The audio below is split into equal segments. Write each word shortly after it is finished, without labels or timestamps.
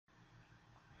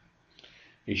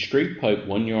A straight pipe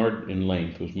 1 yard in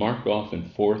length was marked off in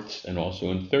fourths and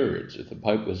also in thirds. If the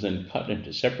pipe was then cut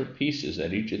into separate pieces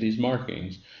at each of these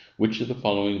markings, which of the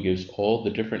following gives all the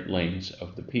different lengths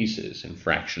of the pieces in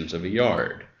fractions of a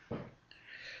yard?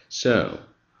 So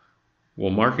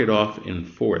we'll mark it off in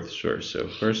fourths first. So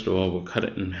first of all, we'll cut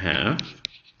it in half,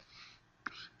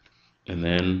 and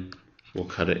then we'll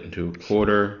cut it into a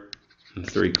quarter and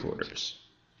 3/4.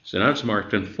 So now it's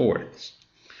marked in fourths.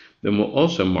 Then we'll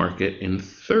also mark it in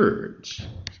thirds,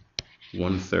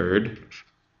 1/3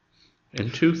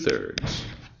 and 2/3.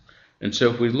 And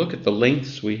so if we look at the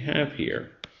lengths we have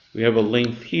here, we have a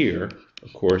length here,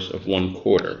 of course, of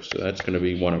 1/4. So that's going to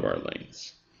be one of our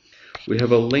lengths. We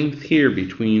have a length here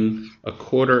between a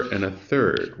quarter and a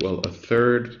third. Well, a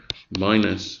third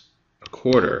minus a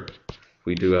quarter, if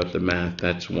we do out the math,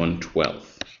 that's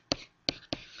 1/12.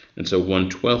 And so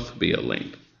 1/12 would be a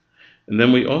length. And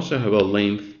then we also have a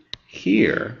length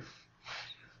here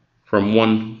from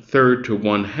 1/3 to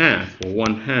 1/2. Well,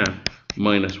 1/2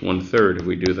 minus 1/3, if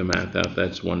we do the math out,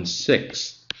 that's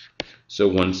 1/6. So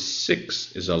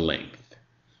 1/6 is a length.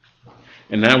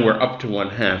 And now we're up to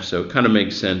 1/2, so it kind of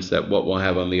makes sense that what we'll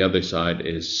have on the other side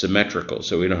is symmetrical,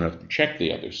 so we don't have to check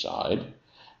the other side.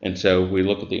 And so if we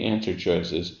look at the answer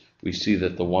choices, we see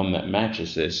that the one that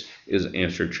matches this is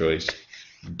answer choice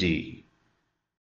D.